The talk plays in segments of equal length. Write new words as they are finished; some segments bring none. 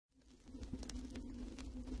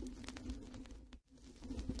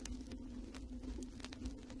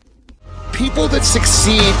people that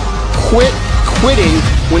succeed quit quitting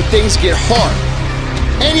when things get hard.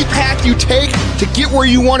 Any path you take to get where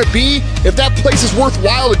you want to be, if that place is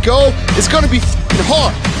worthwhile to go, it's going to be hard.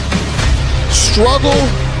 Struggle,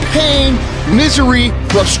 pain, misery,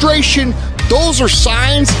 frustration, those are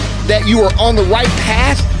signs that you are on the right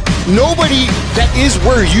path. Nobody that is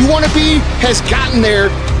where you want to be has gotten there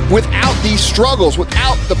without these struggles,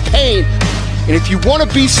 without the pain. And if you want to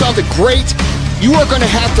be something great, you are going to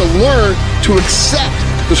have to learn to accept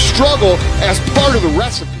the struggle as part of the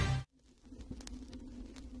recipe.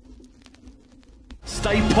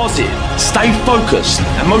 Stay positive, stay focused,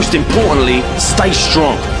 and most importantly, stay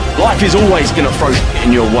strong. Life is always going to throw shit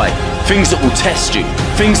in your way. Things that will test you,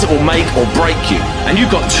 things that will make or break you. And you've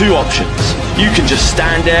got two options. You can just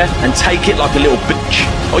stand there and take it like a little bitch,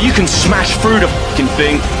 or you can smash through the fucking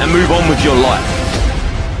thing and move on with your life.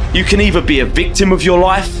 You can either be a victim of your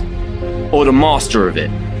life or the master of it.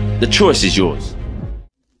 The choice is yours.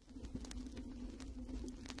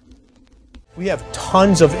 We have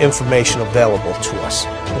tons of information available to us,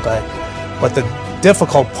 okay? But the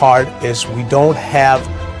difficult part is we don't have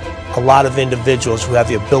a lot of individuals who have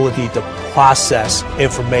the ability to process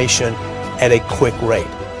information at a quick rate.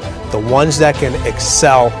 The ones that can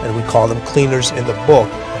excel, and we call them cleaners in the book,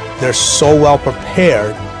 they're so well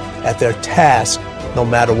prepared at their task, no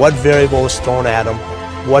matter what variable is thrown at them,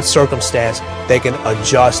 what circumstance, they can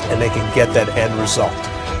adjust and they can get that end result.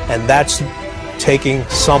 And that's taking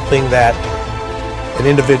something that an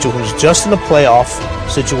individual who's just in a playoff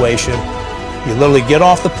situation, you literally get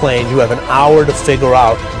off the plane, you have an hour to figure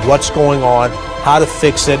out what's going on, how to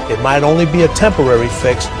fix it. It might only be a temporary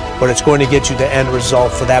fix, but it's going to get you the end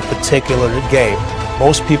result for that particular game.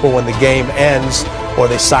 Most people, when the game ends or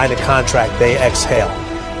they sign a contract, they exhale.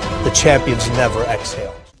 The champions never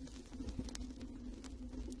exhale.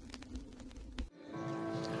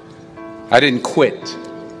 I didn't quit.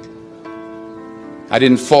 I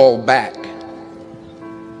didn't fall back.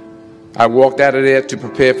 I walked out of there to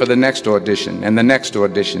prepare for the next audition, and the next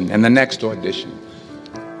audition, and the next audition.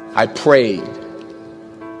 I prayed.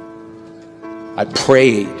 I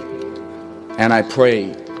prayed, and I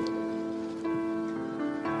prayed.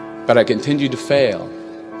 But I continued to fail,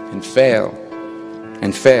 and fail,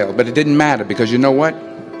 and fail. But it didn't matter, because you know what?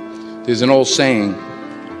 There's an old saying,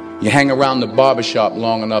 you hang around the barbershop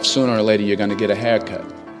long enough, sooner or later you're going to get a haircut.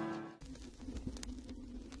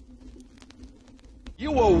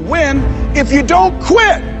 You will win if you don't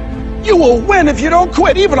quit. You will win if you don't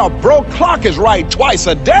quit. Even a broke clock is right twice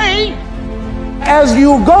a day. As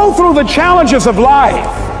you go through the challenges of life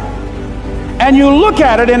and you look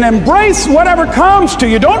at it and embrace whatever comes to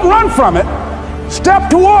you, don't run from it. Step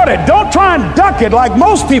toward it. Don't try and duck it like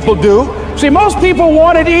most people do. See, most people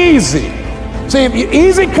want it easy. See, if you,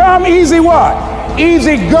 easy come, easy what?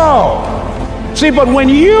 Easy go. See, but when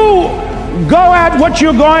you go at what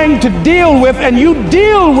you're going to deal with and you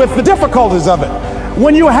deal with the difficulties of it,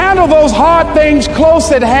 when you handle those hard things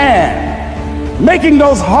close at hand, making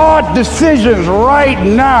those hard decisions right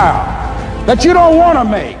now that you don't want to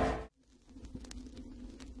make.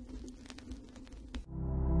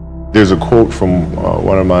 There's a quote from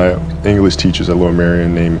one of my English teachers at Lower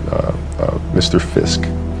Merion named Mr. Fisk.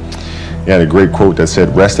 He had a great quote that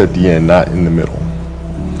said, "Rest at the end, not in the middle."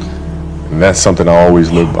 And that's something I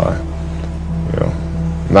always live by. You know,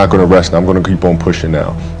 I'm not going to rest. I'm going to keep on pushing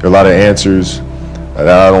now. There are a lot of answers that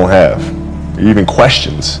I don't have, even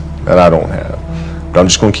questions that I don't have. But I'm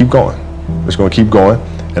just going to keep going. I'm just going to keep going,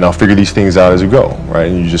 and I'll figure these things out as we go, right?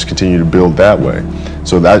 And you just continue to build that way.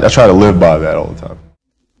 So I try to live by that all the time.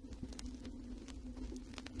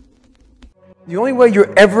 The only way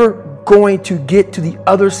you're ever going to get to the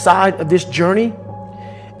other side of this journey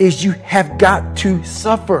is you have got to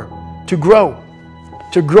suffer to grow.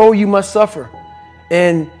 To grow, you must suffer.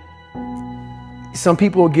 And some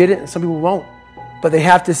people will get it and some people won't. But they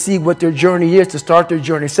have to see what their journey is to start their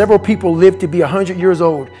journey. Several people live to be 100 years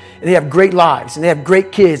old and they have great lives and they have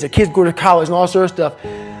great kids. Their kids go to college and all sorts of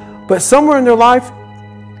stuff. But somewhere in their life,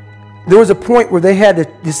 there was a point where they had a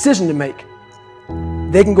decision to make.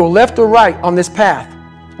 They can go left or right on this path.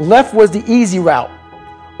 Left was the easy route.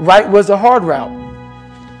 Right was the hard route.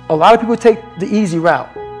 A lot of people take the easy route.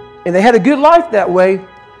 And they had a good life that way,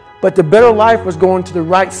 but the better life was going to the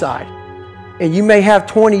right side. And you may have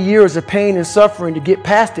 20 years of pain and suffering to get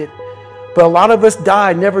past it, but a lot of us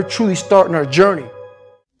die never truly starting our journey.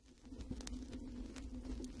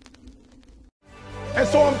 And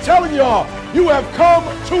so I'm telling y'all, you have come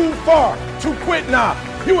too far to quit now.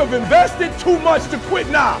 You have invested too much to quit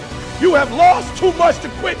now. You have lost too much to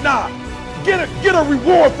quit now. Get a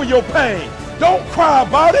reward for your pain. Don't cry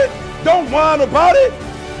about it. Don't whine about it.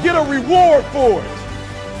 get a reward for it.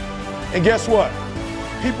 And guess what?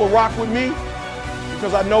 People rock with me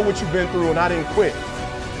because I know what you've been through and I didn't quit.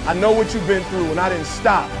 I know what you've been through and I didn't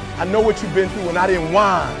stop. I know what you've been through and I didn't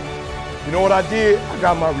whine. You know what I did? I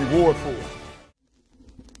got my reward for it.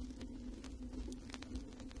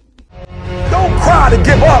 Don't cry to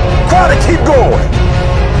give up, cry to keep going.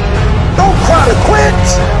 Don't cry to quit.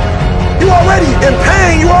 You already in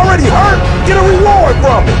pain, you already hurt, get a reward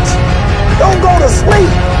from it. Don't go to sleep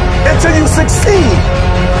until you succeed.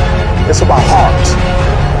 It's about heart.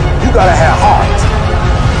 You gotta have heart.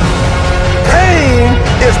 Pain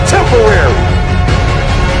is temporary.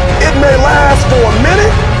 It may last for a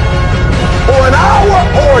minute, or an hour,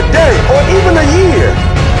 or a day, or even a year.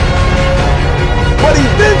 But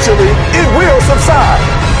eventually, it will subside.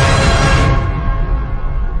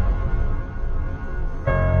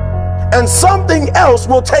 And something else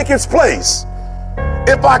will take its place.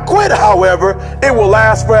 If I quit, however, it will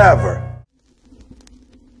last forever.